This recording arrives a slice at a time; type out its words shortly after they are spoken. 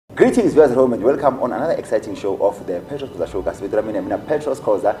Greetings, viewers at home, and welcome on another exciting show of the Petros Khoza show. Kasibitra mina Petros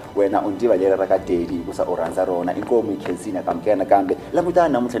Khoza wena undiva lela rakadeli kusa oranza rona inkomo ikhensina kamkena kambe lamutana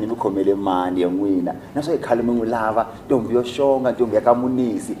namuhla nimikhomele mani yenwina naso ikhale mengulava ntombi yoshonga ntombi yaka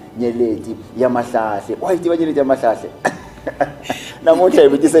Munisi Nyeleti yamahlahle wayitiva Nyeleti yamahlahle namuhla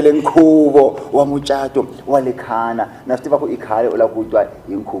ibitisele nkhuvo wa muchato wa le Cana nasitiva ku ikhale olakutwa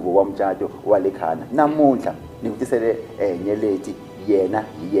inkhuvo wa muchato wa le Cana namuhla nikutisele Nyeleti yena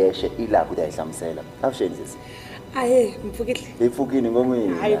yeshe ila kuthi ayihlamusela awusheni sisi aye mfukile ifukini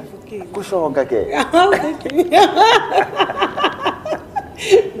ngomini hayi mfukile kushonka ke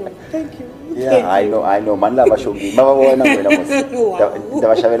thank you yeah I know mani lava shongi mababona wena mos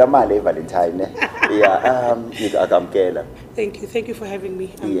ndabashavela mali eValentine yeah akamkela thank you for having me.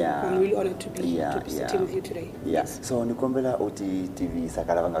 I'm really honored to be sitting with you today. Yes. So nikombela uti TV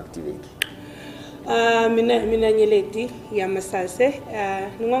sakala bangakutiveki. Mina Nyeleti ya Masase,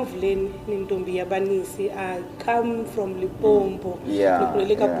 ningwavuleni nintombi ya Munisi. I come from Limpopo,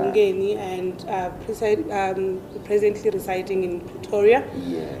 Bungeni, and presently residing in Pretoria.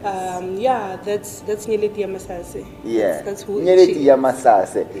 That's Nyeleti ya Masase. Yeah, that's who Nyeleti ya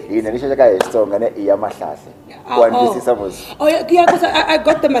Masase. Inanisha chaka estonga ne iya mahlahle. Oh yeah, because I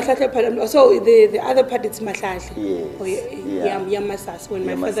got the mahlahle part. So the other part it's mahlahle. Yes. Ya Masase. When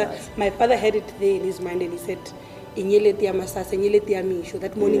my father had it there in his mind, and he said, "Nyeleti ya Masase, Nyeleti ya Misho."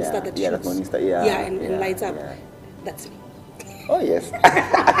 That morning star that shoots. That morning star, and lights up. Yeah. That's me. Oh yes.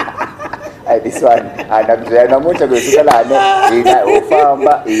 This one, anakuzoya namuhla kwesuka lana ina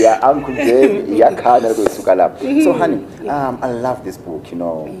ufamba iya uncle Jane iya Cana kwesuka lapho. So honey, I love this book, you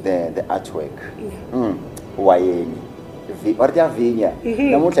know, the artwork. Wayeni ordia vinya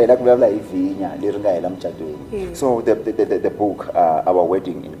namuhla ila kuvulavula ivinya leri nga hela mchadweni. So the book Our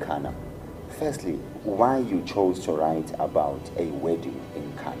Wedding in Cana. Firstly, why you chose to write about a wedding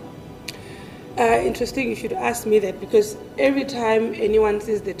in Cana? Interesting you should ask me that, because every time anyone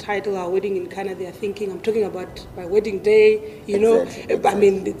sees the title Our Wedding in Cana, they are thinking I'm talking about my wedding day, you know. Exactly. I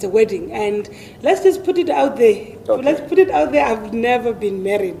mean, it's a wedding, and let's just put it out there. Okay. Let's put it out there. I've never been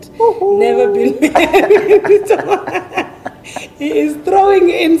married. Never been married. He is throwing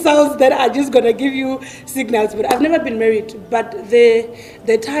insults that are just gonna give you signals, but I've never been married. But the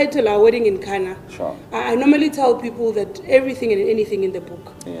title Our Wedding in Cana, sure. I normally tell people that everything and anything in the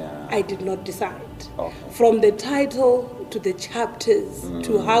book, I did not decide. Okay. From the title to the chapters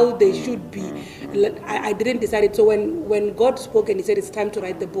to how they should be, I didn't decide it. So when God spoke and he said it's time to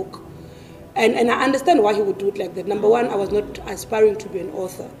write the book, and I understand why he would do it like that. Number one, I was not aspiring to be an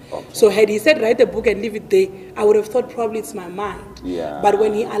author. Okay. So had he said write the book and leave it there, I would have thought probably it's my mind. Yeah. But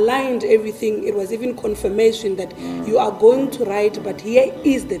when he aligned everything, it was even confirmation that you are going to write, but here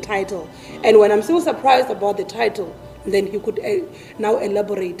is the title. And when I'm still surprised about the title, then he could now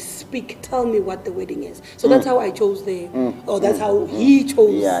elaborate, speak, tell me what the wedding is. So that's how I chose or that's how he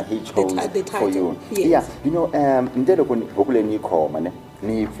chose. Yeah, he chose the title. For you. Yes. Yeah, you know, and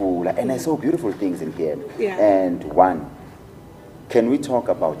I saw beautiful things in here. Yeah. And one, can we talk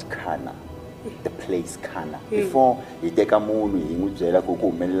about Cana? The place Cana. Before you take a moon,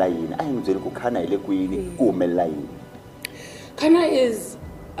 Cana is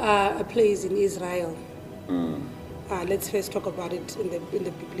a place in Israel. Let's first talk about it in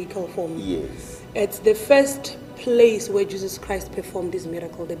the biblical form. Yes. It's the first place where Jesus Christ performed this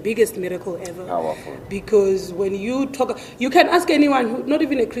miracle, the biggest miracle ever. Powerful. Because when you talk, you can ask anyone, who, not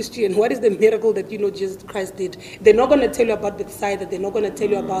even a Christian, what is the miracle that Jesus Christ did? They're not going to tell you about Bethsaida. They're not going to tell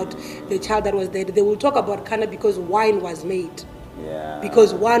you about the child that was dead. They will talk about Cana because wine was made. Yeah.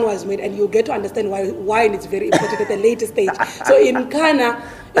 Because wine was made, and you'll get to understand why wine is very important at the later stage. So in Cana,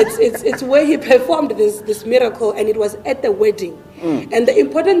 it's where he performed this miracle, and it was at the wedding. And the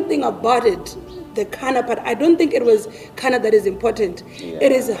important thing about it, the Cana part, I don't think it was Cana that is important. Yeah.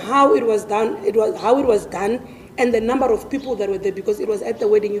 It is how it was done. It was how it was done, and the number of people that were there, because it was at the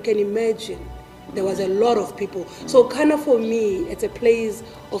wedding. You can imagine. There was a lot of people. So Cana for me, it's a place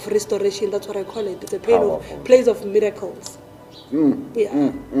of restoration. That's what I call it. It's a place of miracles.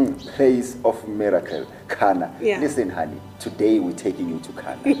 Place of miracle, Cana. Yeah. Listen, honey, today we're taking you to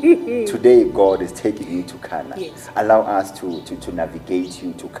Cana. Today God is taking you to Cana. Yes. Allow us to navigate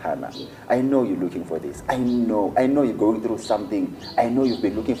you to Cana. I know you're looking for this. I know you're going through something. I know you've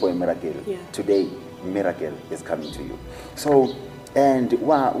been looking for a miracle. Yeah. Today, miracle is coming to you. So, and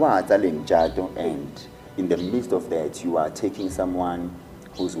and in the midst of that, you are taking someone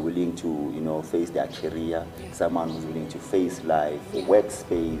who's willing to, face their career, someone who's willing to face life,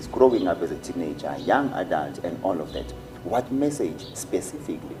 workspace, growing up as a teenager, young adult, and all of that. What message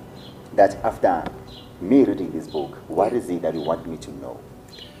specifically that after me reading this book, what is it that you want me to know?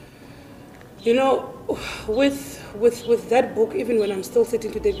 You know, with that book, even when I'm still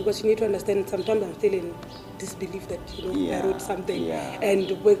sitting today, because you need to understand, sometimes I'm still in disbelief that, you know, I wrote something. Yeah.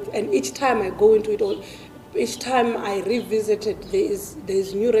 And each time I go into it all, each time I revisit it,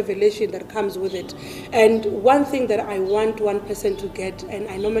 there's new revelation that comes with it. And one thing that I want one person to get, and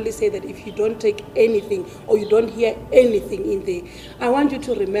I normally say that if you don't take anything or you don't hear anything in there, I want you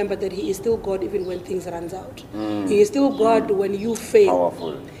to remember that He is still God even when things runs out. He is still God when you fail.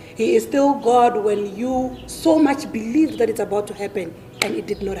 Powerful. He is still God when you so much believe that it's about to happen and it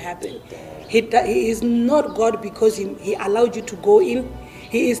did not happen. He is not God because he allowed you to go in.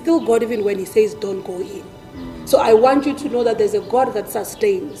 He is still God even when He says don't go in. So I want you to know that there's a God that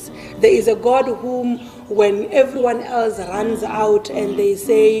sustains. There is a God whom, when everyone else runs out and they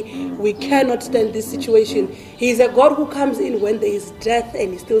say, we cannot stand this situation, He is a God who comes in when there is death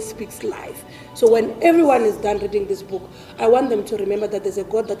and He still speaks life. So when everyone is done reading this book, I want them to remember that there's a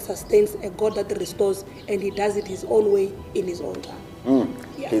God that sustains, a God that restores, and He does it His own way in His own time.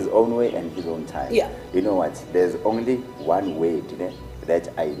 Yeah. His own way and His own time. Yeah. You know what? There's only one way that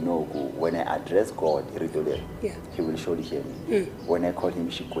I know when I address God, yeah, He will surely hear me. When I call Him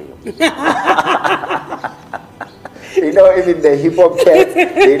Shikwem. You know, even the hip hop cats,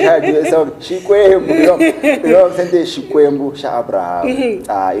 they try to do a song, Shikwem, you know, I'm saying Shikwem, Abraham.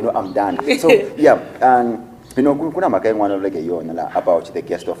 You know, I'm done. So, yeah, and you know, kuna makayi ngwana like about the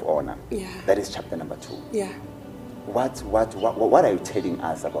guest of honor. Yeah. That is chapter number 2. Yeah. What are you telling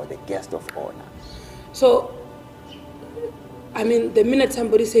us about the guest of honor? So, I mean, the minute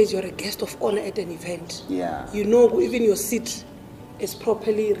somebody says you're a guest of honor at an event, yeah, you know, even your seat is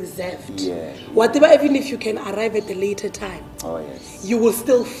properly reserved. Yeah. Whatever, even if you can arrive at a later time, oh yes, you will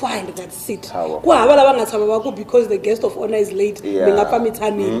still find that seat. Powerful. Because the guest of honor is late, Yeah.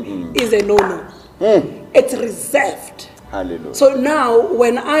 is a no-no. It's reserved. Hallelujah. So now,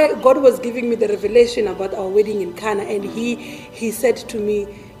 when God was giving me the revelation about our wedding in Cana, and He said to me,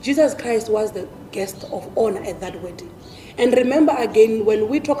 Jesus Christ was the guest of honor at that wedding. And remember again, when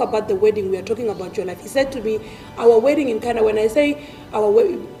we talk about the wedding, we are talking about your life. He said to me, our wedding in Cana, when I say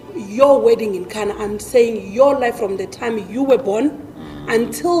your wedding in Cana, I'm saying your life from the time you were born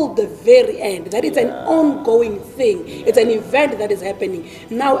until the very end. That is an ongoing thing. It's an event that is happening.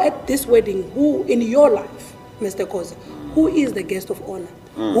 Now at this wedding, who in your life, Mr. Khoza, who is the guest of honor?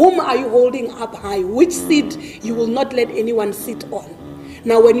 Whom are you holding up high? Which seat you will not let anyone sit on?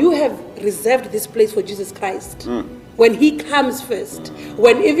 Now when you have reserved this place for Jesus Christ, when He comes first,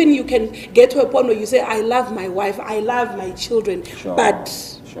 when even you can get to a point where you say, I love my wife, I love my children,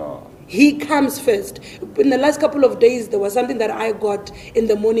 but He comes first. In the last couple of days, there was something that I got in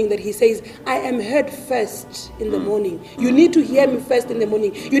the morning that He says, I am heard first in the morning. You need to hear me first in the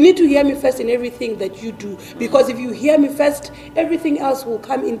morning. You need to hear me first in everything that you do. Because if you hear me first, everything else will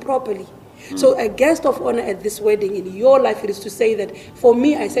come in properly. So a guest of honor at this wedding in your life, it is to say that for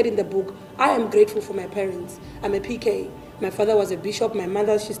me, I said in the book, I am grateful for my parents. I'm a PK. My father was a bishop. My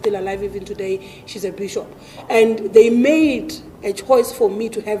mother, she's still alive even today. She's a bishop. And they made a choice for me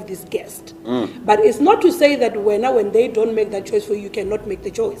to have this guest. But it's not to say that when they don't make that choice for you, you cannot make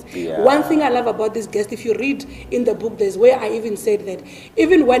the choice. Yeah. One thing I love about this guest, if you read in the book, there's where I even said that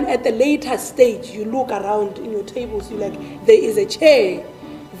even when at the later stage, you look around in your tables, you're like, there is a chair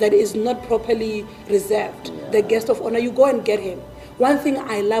that is not properly reserved. Yeah. The guest of honor, you go and get him. One thing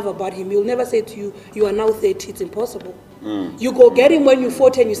I love about him, he'll never say to you, you are now 30, it's impossible. You go get him when you're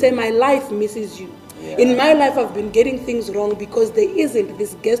 40 and you say, my life misses you. Yeah. In my life, I've been getting things wrong because there isn't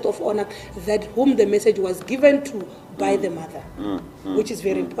this guest of honor that whom the message was given to by the mother, which is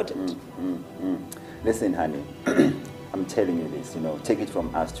very important. Listen, honey, I'm telling you this, you know, take it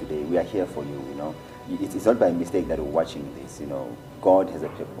from us today. We are here for you, you know. It's not by mistake that we're watching this, you know. God has a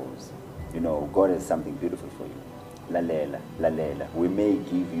purpose. You know, God has something beautiful for you. Lalela, lalela. We may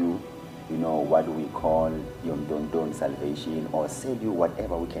give you, you know, what we call yondondon salvation or sell you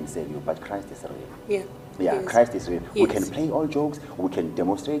whatever we can sell you, but Christ is real. Yeah. Yeah, Yes. Christ is real. Yes. We can play all jokes, we can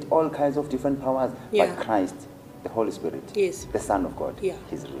demonstrate all kinds of different powers, Yeah. but Christ, the Holy Spirit, Yes. the Son of God, Yeah.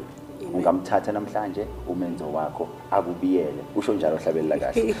 He's real. Amen. Ungamthatha namhlanje umenzo wakho akubiyele usho njalo hlabela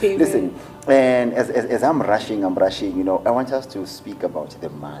kahle. Amen. Listen, and as I'm rushing, you know, I want us to speak about the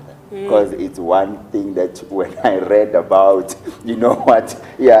mother, because it's one thing that when I read about, you know what,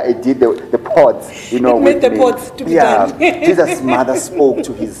 yeah, it did the pots, you know, It made with the me. pots to be yeah, done. Jesus' mother spoke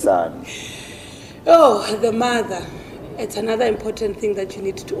to His Son. Oh, the mother. It's another important thing that you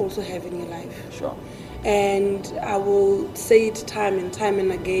need to also have in your life. Sure. And I will say it time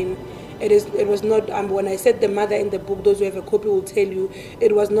and again. It was not, when I said the mother in the book, those who have a copy will tell you,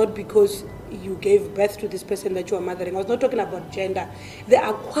 it was not because you gave birth to this person that you are mothering. I was not talking about gender. There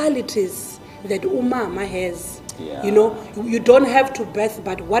are qualities that umama has. Yeah. You know, you don't have to birth,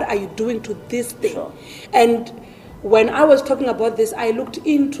 but what are you doing to this thing? Sure. And when I was talking about this, I looked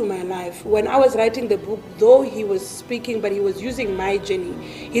into my life. When I was writing the book, though he was speaking, but he was using my journey.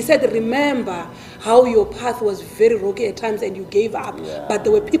 He said, remember how your path was very rocky at times and you gave up, but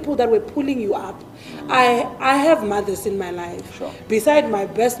there were people that were pulling you up. I have mothers in my life. Sure. Beside my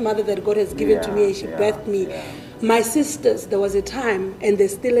best mother that God has given to me, and she birthed me. Yeah. My sisters, there was a time, and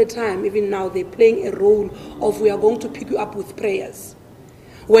there's still a time, even now, they're playing a role of we are going to pick you up with prayers.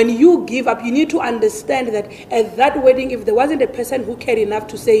 When you give up, you need to understand that at that wedding, if there wasn't a person who cared enough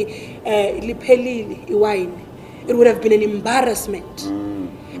to say, "Liphelile iwine," it would have been an embarrassment.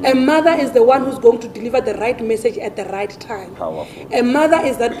 A mother is the one who's going to deliver the right message at the right time. Powerful. A mother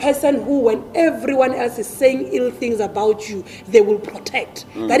is that person who, when everyone else is saying ill things about you, they will protect.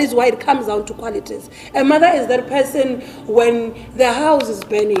 That is why it comes down to qualities. A mother is that person when the house is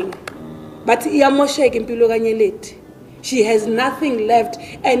burning, but iyamosheka impilo kaNyeleti. She has nothing left.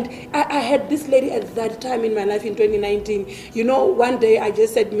 And I had this lady at that time in my life in 2019. You know, one day I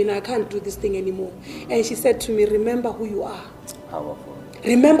just said, Mina, I can't do this thing anymore. And she said to me, remember who you are. Powerful.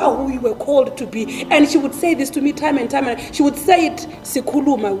 Remember who you were called to be. And she would say this to me time and time. And she would say it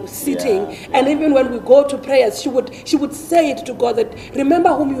sikuluma, sitting. And even when we go to prayers, she would say it to God that remember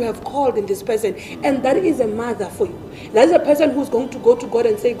whom you have called in this person. And that is a mother for you. That is a person who's going to go to God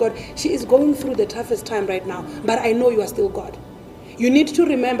and say, God, she is going through the toughest time right now, but I know you are still God. You need to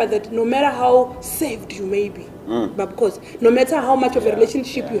remember that no matter how saved you may be, but because no matter how much of a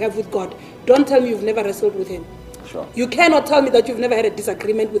relationship you have with God, don't tell me you've never wrestled with him. Sure. You cannot tell me that you've never had a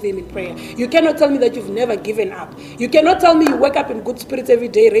disagreement with him in prayer. You cannot tell me that you've never given up. You cannot tell me you wake up in good spirits every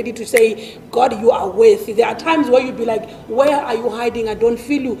day, ready to say, God, you are worthy. There are times where you'll be like, where are you hiding? I don't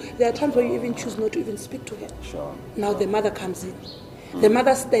feel you. There are times where you even choose not to even speak to him. Sure. Now the mother comes in. The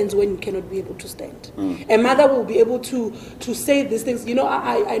mother stands when you cannot be able to stand. A mother will be able to say these things. You know,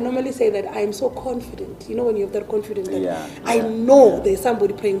 I normally say that I am so confident. You know, when you have that confidence that I know there's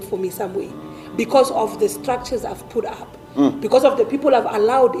somebody praying for me some way. Because of the structures I've put up. Because of the people I've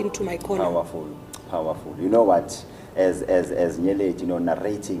allowed into my corner. Powerful, powerful. You know what? As Nyeleti, you know,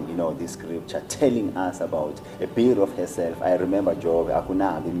 narrating, you know, this scripture, telling us about a bit of herself. I remember Job, for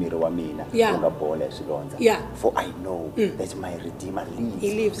I know that my Redeemer lives.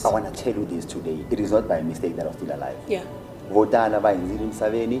 He lives. I want to tell you this today. It is not by mistake that I'm still alive. Yeah. People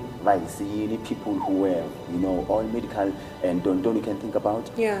who have, you know, all medical and don't you can think about.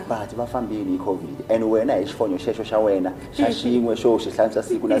 Yeah. But bafambini COVID. And when I phone shesho shawena, shashingwe show shihlanza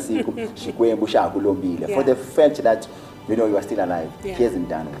siku na siku, shikwembu shakulombile. For the fact that, you know, you are still alive, he hasn't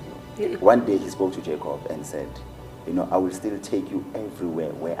done with you. One day he spoke to Jacob and said, you know, I will still take you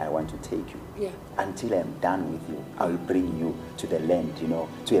everywhere where I want to take you. Yeah. Until I am done with you, I will bring you to the land, you know,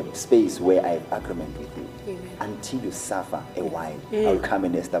 to a space where I have agreement with you. Amen. Until you suffer a while, I will come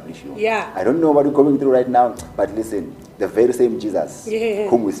and establish you. Yeah. I don't know what you're going through right now, but listen, the very same Jesus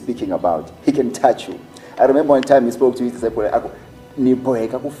whom we're speaking about, he can touch you. I remember one time he spoke to his disciple, so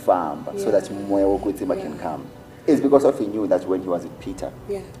that moya can come. It's because of he knew that when he was with Peter,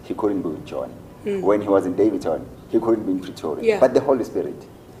 he couldn't be with John. When he was in Davidton, he couldn't be in Pretoria. But the Holy Spirit,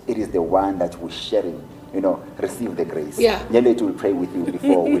 it is the one that was sharing, you know, receive the grace. Nyeleti will pray with you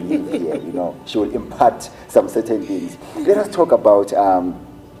before we leave here, you know. She will impart some certain things. Let us talk about,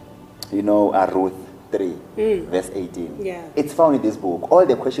 you know, Ruth 3, verse 18. It's found in this book. All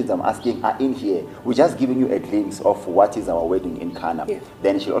the questions I'm asking are in here. We're just giving you a glimpse of what is our wedding in Cana.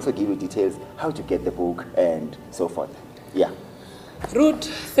 Then she'll also give you details how to get the book and so forth. Ruth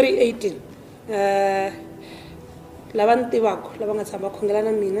 3:18. Labantu bakho laba ngathamba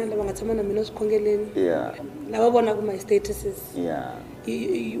khongelana mina laba ngathamba na mina sikhongeleni laba bona ku my statuses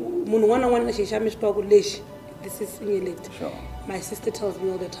munhu wana wana xixami xitwa lexi this is Nyeleti. My sister tells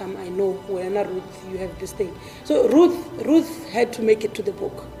me all the time, I know when Ruth you have this thing. So Ruth had to make it to the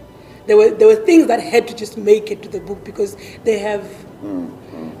book. There were things that had to just make it to the book because they have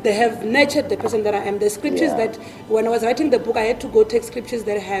nurtured the person that I am. The scriptures that, when I was writing the book, I had to go take scriptures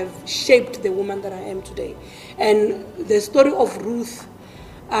that have shaped the woman that I am today. And the story of Ruth,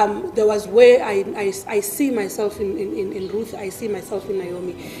 there was where I see myself in Ruth, I see myself in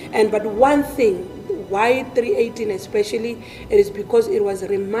Naomi. But one thing, why 3:18 especially, it is because it was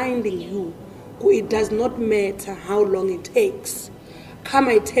reminding you, it does not matter how long it takes. Come,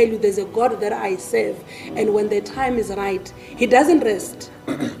 I tell you, there's a God that I serve, and when the time is right, he doesn't rest.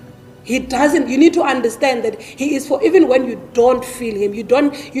 He doesn't. You need to understand that he is for even when you don't feel him. You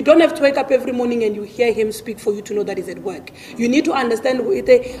don't have to wake up every morning and you hear him speak for you to know that he's at work. You need to understand,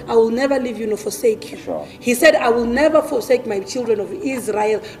 I will never leave you nor forsake you. Sure. He said, I will never forsake my children of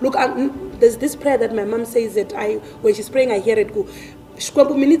Israel. Look, there's this prayer that my mom says that when she's praying, I hear it go.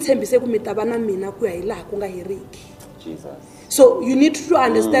 Jesus. So you need to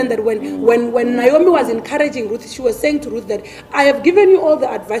understand that when Naomi was encouraging Ruth, she was saying to Ruth that I have given you all the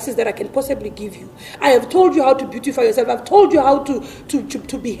advices that I can possibly give you. I have told you how to beautify yourself. I've told you how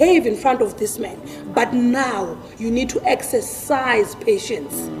to behave in front of this man. But now you need to exercise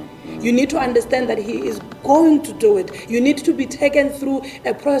patience. You need to understand that he is going to do it. You need to be taken through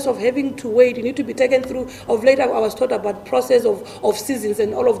a process of having to wait. You need to be taken through, of later I was taught about process of seasons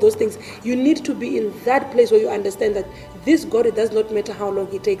and all of those things. You need to be in that place where you understand that this God, it does not matter how long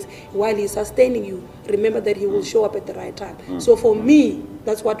he takes. While he's sustaining you, remember that he will show up at the right time. So for me,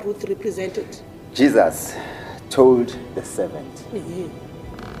 that's what Ruth represented. Jesus told the servant,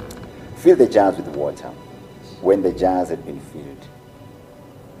 fill the jars with water. When the jars had been filled,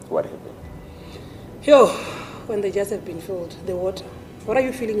 what happened? Yo, when the jars have been filled, the water, what are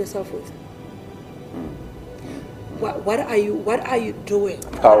you filling yourself with? What are you doing?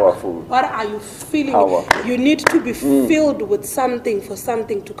 Powerful. What are you feeling? Powerful. You need to be filled with something for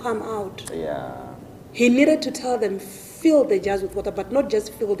something to come out. Yeah. He needed to tell them, fill the jars with water, but not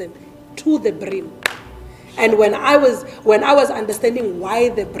just fill them to the brim. And when I was understanding why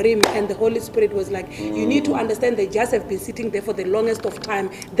the brim, and the Holy Spirit was like, you need to understand they just have been sitting there for the longest of time.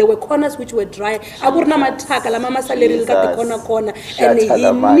 There were corners which were dry. And he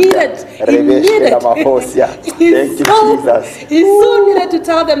so needed to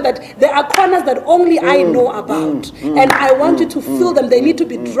tell them that there are corners that only I know about. And I want you to fill them. They need to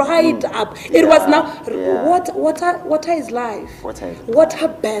be dried up. It was now, water is life. Water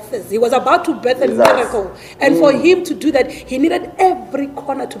births. He was about to birth a miracle. And for him to do that, he needed every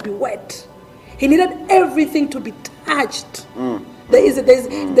corner to be wet. He needed everything to be touched. There is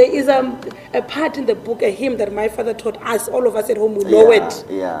a part in the book, a hymn that my father taught us, all of us at home, we know it.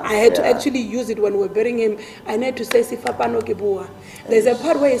 I had to actually use it when we were burying him. I need to say, Sifapano Kibua. There's a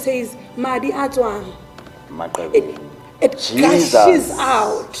part where he says, Madi Atwang. It gushes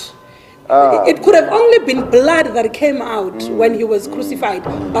out. It could have only been blood that came out when he was crucified,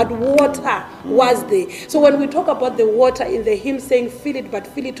 but water was there. So when we talk about the water in the hymn saying, fill it, but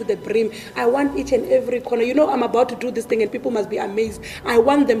fill it to the brim, I want each and every corner. You know, I'm about to do this thing and people must be amazed. I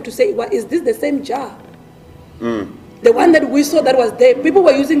want them to say, well, is this the same jar? The one that we saw that was there, people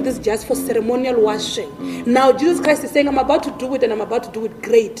were using this just for ceremonial washing. Now Jesus Christ is saying, I'm about to do it and I'm about to do it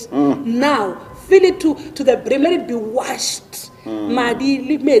great. Now, fill it to the brim, let it be washed. Let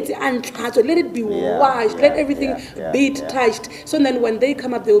it be washed, let everything be touched. So then when they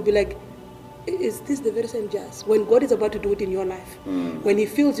come up, they will be like, is this the very same jars? When God is about to do it in your life, when he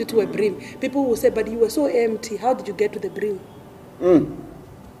fills you to a brim, people will say, but you were so empty, how did you get to the brim?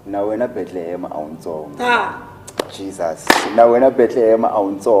 Now when I Bethlehem Jesus. Now when I Bethlehem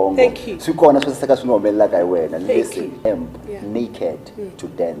thank you. Listen, naked to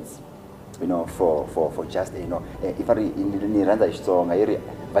dance. You know, for just, you know, if I in Randa song, I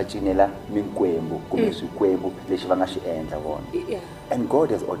vaginela minkwembu, kumisukwembu, leshivangashi enda one. And God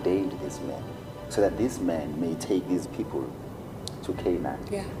has ordained this man so that this man may take these people to Cana.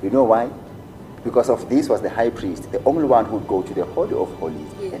 You know why? Because of this was the high priest, the only one who would go to the Holy of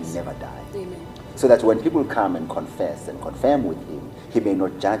Holies and never die. Amen. So that when people come and confess and confirm with him, he may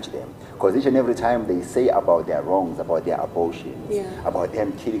not judge them. Because each and every time they say about their wrongs, about their abortions, about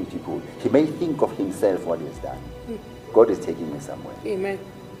them killing people, he may think of himself what he has done. God is taking me somewhere. Amen.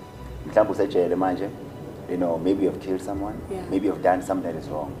 You know, maybe you've killed someone, maybe you've done something that is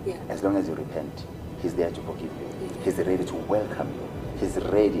wrong. As long as you repent, he's there to forgive you. He's ready to welcome you. He's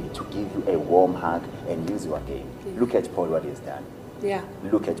ready to give you a warm hug and use you again. Look at Paul, what he's done.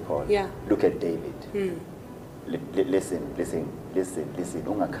 Look at Paul. Look at David. Listen.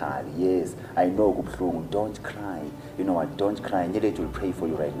 Ungakhali. Yes, I know kubuhlungu. Don't cry. You know what? Don't cry. Nyeleti will pray for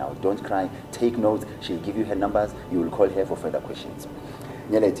you right now. Don't cry. Take notes. She'll give you her numbers. You will call her for further questions.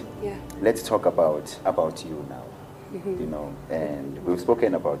 Nyeleti, let's talk about you now. You know, and we've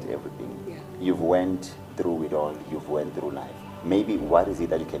spoken about everything. You've went through it all. You've went through life. Maybe what is it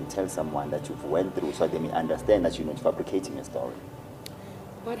that you can tell someone that you've went through so they may understand that you're not fabricating a story?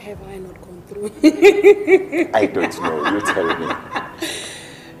 What have I not gone through? I don't know. You tell me.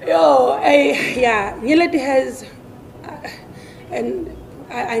 Nyeleti has, and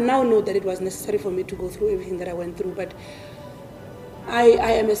I now know that it was necessary for me to go through everything that I went through, but I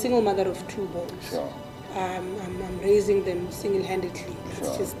am a single mother of 2 boys. I'm raising them single-handedly.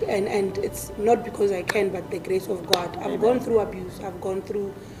 It's just, and it's not because I can, but the grace of God. I've gone through abuse. I've gone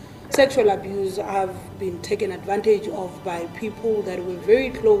through sexual abuse. I've been taken advantage of by people that were very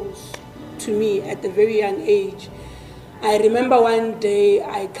close to me at a very young age. I remember one day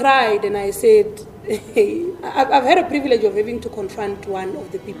I cried and I said, I've had a privilege of having to confront one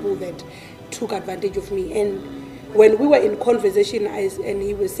of the people that took advantage of me. And when we were in conversation and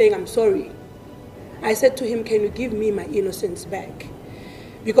he was saying, I'm sorry, I said to him, can you give me my innocence back?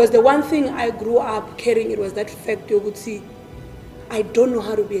 Because the one thing I grew up carrying, it was that fact you would see, I don't know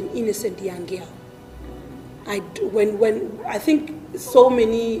how to be an innocent young girl. When I think so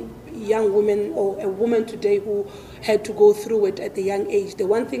many young women or a woman today who had to go through it at a young age, the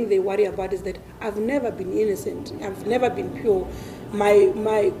one thing they worry about is that I've never been innocent. I've never been pure.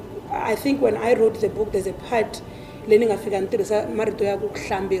 I think when I wrote the book, there's a part learning African marito ya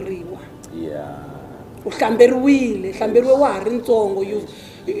kuhlamberiwa. Yeah. Uhlamberiwile, hlamberiwe wa ha ri ntsongo.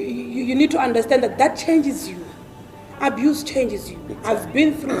 You need to understand that changes you. Abuse changes you. I've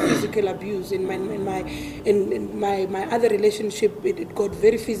been through physical abuse in my other relationship. It got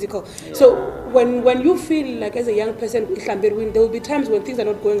very physical. Yeah. So when you feel like as a young person, there will be times when things are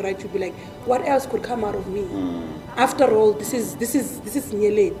not going right. You'll be like, what else could come out of me? After all, this is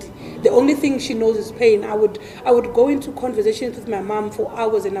Nyeleti. The only thing she knows is pain. I would go into conversations with my mom for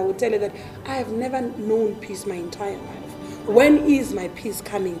hours, and I would tell her that I have never known peace my entire life. When is my peace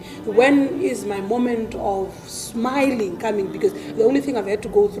coming? When is my moment of smiling coming? Because the only thing I've had to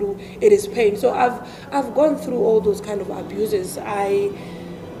go through, it is pain. So I've gone through all those kind of abuses.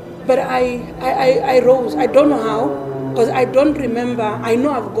 But I rose. I don't know how, because I don't remember. I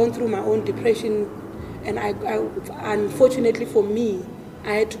know I've gone through my own depression, and I unfortunately for me,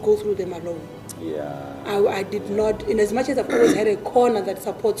 I had to go through them alone. Yeah. I did not, in as much as I've always had a corner that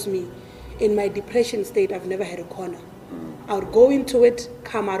supports me, in my depression state, I've never had a corner. I would go into it,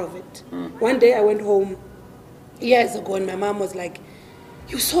 come out of it. One day I went home years ago and my mom was like,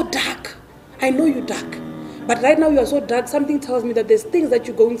 you're so dark. I know you're dark. But right now you are so dark, something tells me that there's things that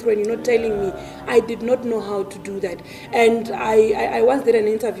you're going through and you're not telling me. I did not know how to do that. And I once did an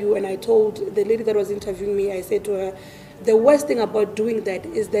interview and I told the lady that was interviewing me, I said to her, the worst thing about doing that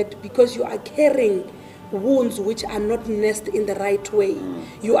is that because you are carrying wounds which are not nursed in the right way.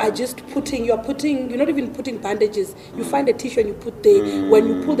 You are just you're not even putting bandages. You find a tissue and you put there. When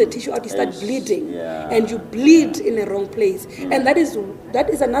you pull the tissue out, you start bleeding. Yeah. And you bleed in the wrong place. And that is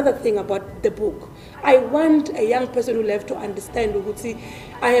another thing about the book. I want a young person who left to understand, who would see,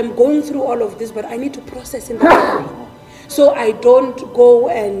 I am going through all of this, but I need to process in the right way. So I don't go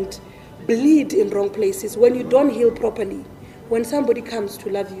and bleed in wrong places. When you don't heal properly, when somebody comes to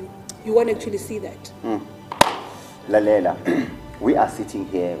love you, you won't actually see that. Lalela, we are sitting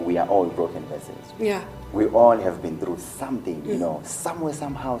here, we are all broken vessels. Yeah. We all have been through something, you know, somewhere,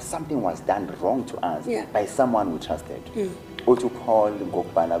 somehow, something was done wrong to us by someone we trusted. Utu Paul,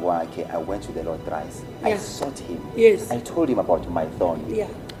 I went to the Lord thrice. I sought him. Yes. I told him about my thorn. Yeah.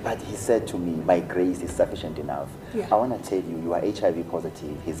 But he said to me, my grace is sufficient enough. Yeah. I want to tell you, you are HIV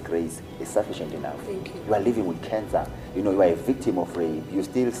positive. His grace is sufficient enough. Thank you. You are living with cancer. You know, you are a victim of rape. You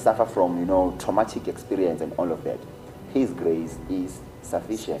still suffer from, you know, traumatic experience and all of that. His grace is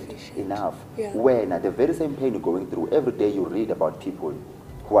sufficient enough. Yeah. When at the very same pain you're going through, every day you read about people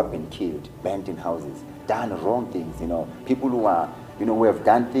who have been killed, burnt in houses, done wrong things, you know, people who are, you know, who have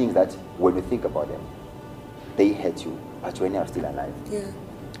done things that when you think about them, they hate you, but when you are still alive. Yeah.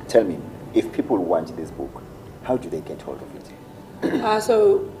 Tell me, if people want this book, how do they get hold of it?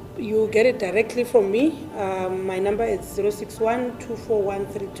 So you get it directly from me. My number is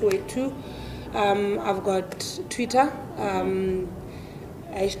 061-241-3282. I've got Twitter.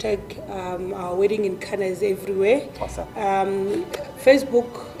 Hashtag our wedding in Cana is everywhere. Awesome.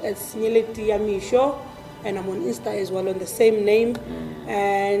 Facebook, it's Nyeleti Yamisho. And I'm on Insta as well on the same name.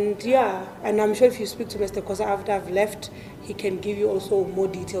 And yeah, and I'm sure if you speak to Mr. Khoza after I've left, he can give you also more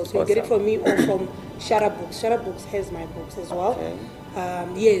details. So you get it from me or from Shara Books. Shara Books has my books as well. Okay.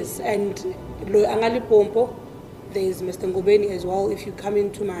 Yes, and Angali Pompo, there's Mr. Ngobeni as well. If you come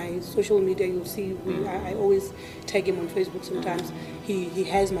into my social media, you'll see I always tag him on Facebook sometimes. He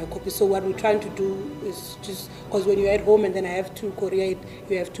has my copy. So what we're trying to do is just, because when you're at home and then I have to courier it,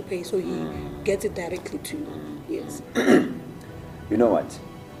 you have to pay. So he gets it directly to you. Yes. You know what?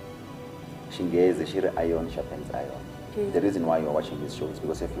 Shingeze, shire iron sharpens iron. The reason why you're watching this show is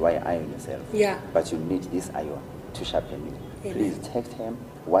because if you are iron yourself, but you need this iron to sharpen you. Please text him,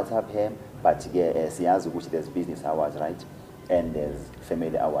 WhatsApp him, but there's business hours, right? And there's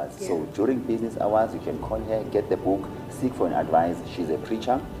family hours. So during business hours, you can call her, get the book, seek for an advice. She's a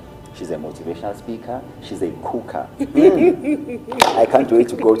preacher. She's a motivational speaker. She's a cooker. I can't wait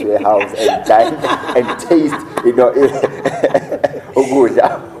to go to her house and dine and taste,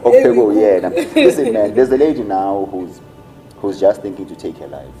 Listen, man, there's a lady now who's just thinking to take her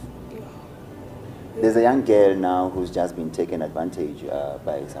life. There's a young girl now who's just been taken advantage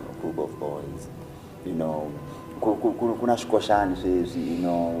by some group of boys.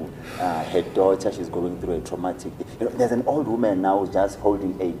 Her daughter, she's going through a traumatic thing. There's an old woman now who's just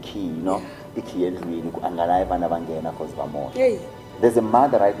holding a key, There's a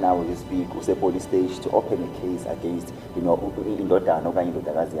mother right now who speak who's a police station to open a case against,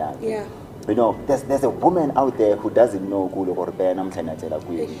 Yeah. There's a woman out there who doesn't know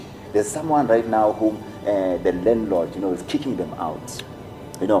there's someone right now whom the landlord, is kicking them out.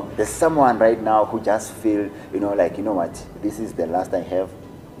 There's someone right now who just feel, what, this is the last I have.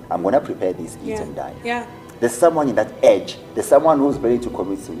 I'm gonna prepare this, eat and die. Yeah. There's someone in that edge. There's someone who's ready to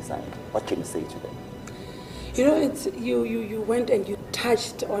commit suicide. What can you say to them? It's you went and you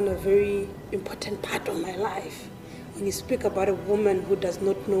touched on a very important part of my life. When you speak about a woman who does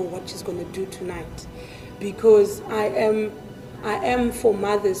not know what she's going to do tonight, because I am for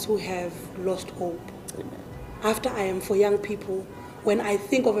mothers who have lost hope. Amen. After I am for young people. When I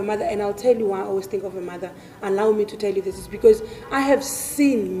think of a mother, and I'll tell you why I always think of a mother, allow me to tell you this, is because I have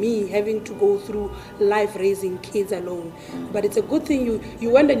seen me having to go through life raising kids alone. But it's a good thing you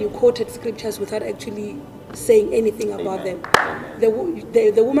went and you quoted scriptures without actually saying anything about them.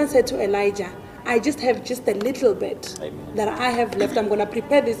 The woman said to Elijah, I just have just a little bit that I have left. I'm going to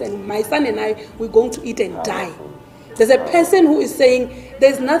prepare this, and my son and I, we're going to eat and die. There's a person who is saying,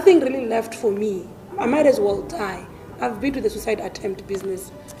 there's nothing really left for me. I might as well die. I've been to the suicide attempt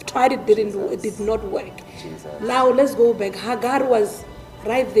business. I've tried it, it did not work. Jesus. Now let's go back. Hagar was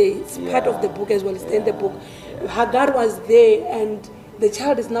right there. It's part of the book as well. It's in the book. Hagar was there, and the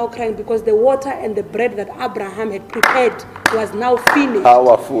child is now crying because the water and the bread that Abraham had prepared was now finished.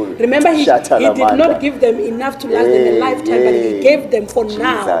 Powerful. Remember, he did not give them enough to last them a lifetime, but he gave them for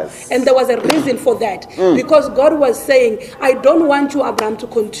now. And there was a reason for that. Because God was saying, I don't want you, Abraham, to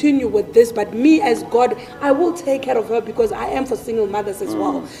continue with this, but me as God, I will take care of her because I am for single mothers as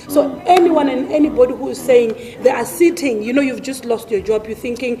well. So anyone and anybody who is saying they are sitting, you've just lost your job, you're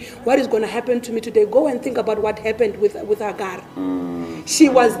thinking, what is going to happen to me today? Go and think about what happened with Hagar. She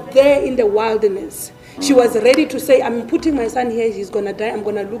was there in the wilderness. She was ready to say, I'm putting my son here, he's going to die, I'm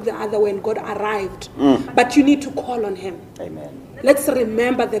going to look the other way, and God arrived. But you need to call on him. Amen. Let's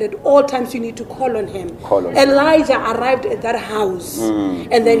remember that at all times you need to call on him. Elijah arrived at that house,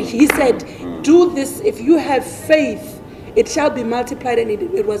 and then he said, do this, if you have faith, it shall be multiplied, and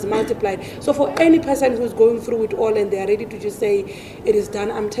it was multiplied. So for any person who's going through it all and they are ready to just say, it is done,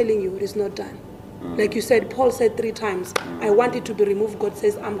 I'm telling you, it is not done. Like you said, Paul said 3 times, I want it to be removed. God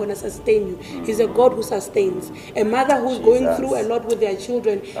says, I'm going to sustain you. He's a God who sustains. A mother who's going through a lot with their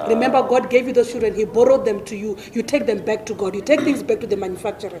children, remember God gave you those children, he borrowed them to you. You take them back to God. You take things back to the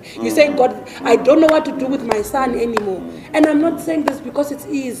manufacturer. You say, God, I don't know what to do with my son anymore. And I'm not saying this because it's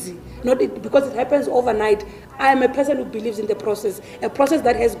easy, because it happens overnight. I am a person who believes in the process. A process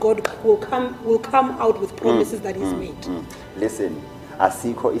that has God will come out with promises that he's made. Listen.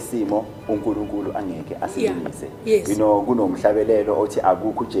 Asikho isimo uNkulunkulu angeke asilungise. Yes. Kunomhlabelelo othi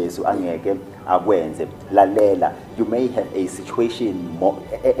akukho uJesu angeke akwenze. Lalela, you may have a situation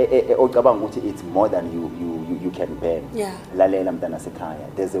ocabanga ukuthi it's more than you can bear. Lalela mntana sekhaya.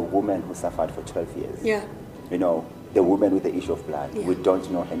 There's a woman who suffered for 12 years. The woman with the issue of blood. We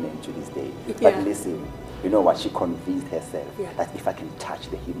don't know her name to this day. But listen, you know what? She convinced herself that if I can touch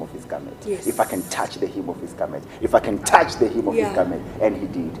the hem of his garment, if I can touch the hem of his garment, if I can touch the hem of his garment, and he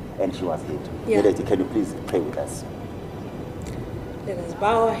did, and she was healed. Nyeleti, can you please pray with us? Let us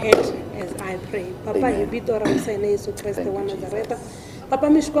bow our head as I pray. Papa, hibito ramsene Yesu Christ wa Nazareth. Papa,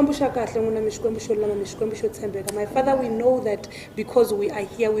 my Father, we know that because we are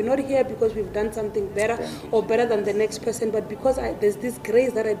here, we're not here because we've done something better or better than the next person, but because there's this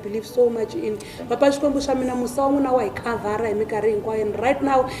grace that I believe so much in. Papa, and right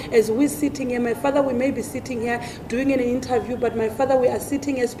now, as we're sitting here, my Father, we may be sitting here doing an interview, but my Father, we are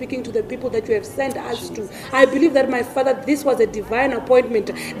sitting here speaking to the people that you have sent us to. I believe that, my Father, this was a divine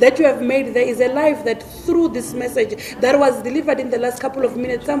appointment that you have made. There is a life that through this message that was delivered in the last couple couple of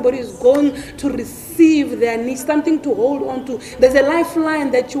minutes, somebody is going to receive their needs, something to hold on to. There's a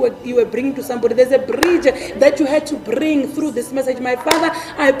lifeline that you were bringing to somebody. There's a bridge that you had to bring through this message. My Father,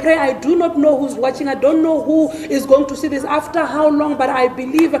 I pray, I do not know who's watching. I don't know who is going to see this after how long, but I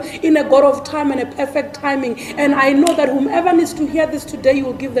believe in a God of time and a perfect timing. And I know that whomever needs to hear this today, you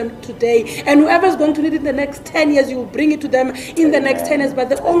will give them today. And whoever is going to need it in the next 10 years, you will bring it to them in the next 10 years. But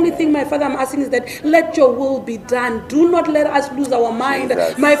the only thing, my Father, I'm asking is that let your will be done. Do not let us lose our mind.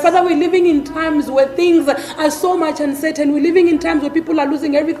 Jesus. My Father, we're living in times where things are so much uncertain. We're living in times where people are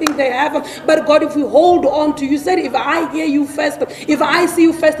losing everything they have. But God, if we hold on to you, said, if I hear you first, if I see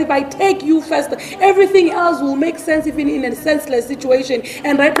you first, if I take you first, everything else will make sense even in a senseless situation.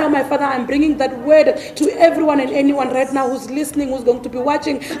 And right now, my Father, I'm bringing that word to everyone and anyone right now who's listening, who's going to be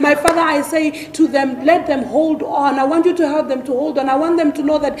watching. My Father, I say to them, let them hold on. I want you to help them to hold on. I want them to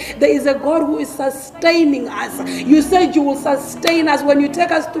know that there is a God who is sustaining us. You said you will sustain us when you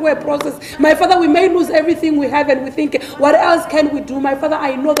take us through a process. My Father, we may lose everything we have and we think, what else can we do? My Father,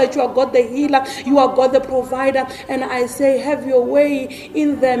 I know that you are God the healer, you are God the provider, and I say, have your way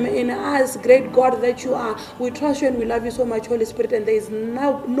in them, in us, great God that you are. We trust you and we love you so much, Holy Spirit, and there is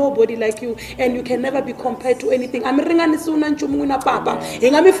nobody like you, and you can never be compared to anything. I'm ringanisi una nchumu na papa.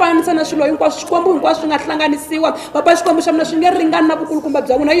 Ingami fanisa na shilo hinkwaswo xikwembu hinkwaswo nga hlanganisiwa. Papa xikwembu xa mina xi nge ringani na vukulukumba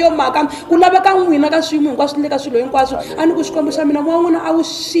bya n'wina. Hi yona mhaka ku laveka n'wina ka swiyimo hinkwaswo ni le ka swilo hinkwaswo. A ni ku xikwembu xa mina moya wa n'wina a wu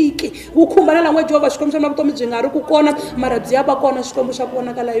xiki wu khumba na lan'we Jehovha xikwembu xa mina vutomi byi nga ri ku kona mara byi ya va kona xikwembu xa ku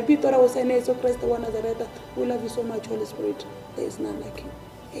vonakala hi vito ra hosana Yesu Kreste wa Nazareta. We love you so much, Holy Spirit. There is none like you.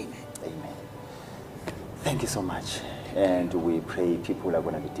 Amen. Amen. Thank you so much. And we pray people are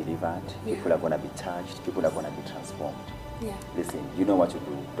going to be delivered, people are going to be touched, people are going to be transformed. Yeah. Listen, you know what to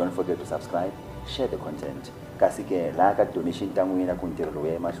do. Don't forget to subscribe, share the content. Kasi ke laka donation tanguina kuntirolo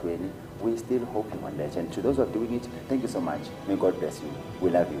ya mashweni. We still hope you one day. And to those who are doing it, thank you so much. May God bless you. We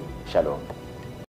love you. Shalom.